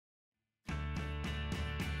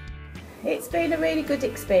It's been a really good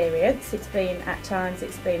experience. At times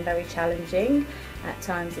it's been very challenging, at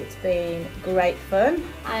times it's been great fun.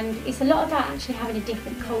 And it's a lot about actually having a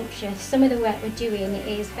different culture. Some of the work we're doing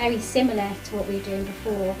is very similar to what we were doing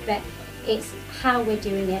before, but it's how we're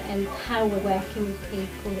doing it and how we're working with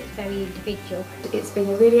people that's very individual. It's been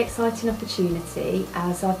a really exciting opportunity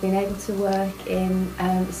as I've been able to work in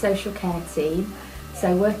the social care team,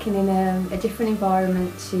 so working in a different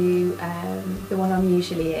environment to the one I'm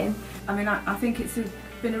usually in. I mean, I think it's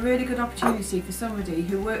been a really good opportunity for somebody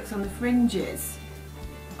who works on the fringes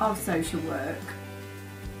of social work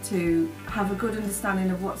to have a good understanding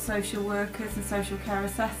of what social workers and social care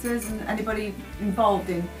assessors and anybody involved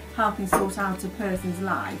in helping sort out a person's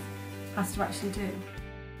life has to actually do.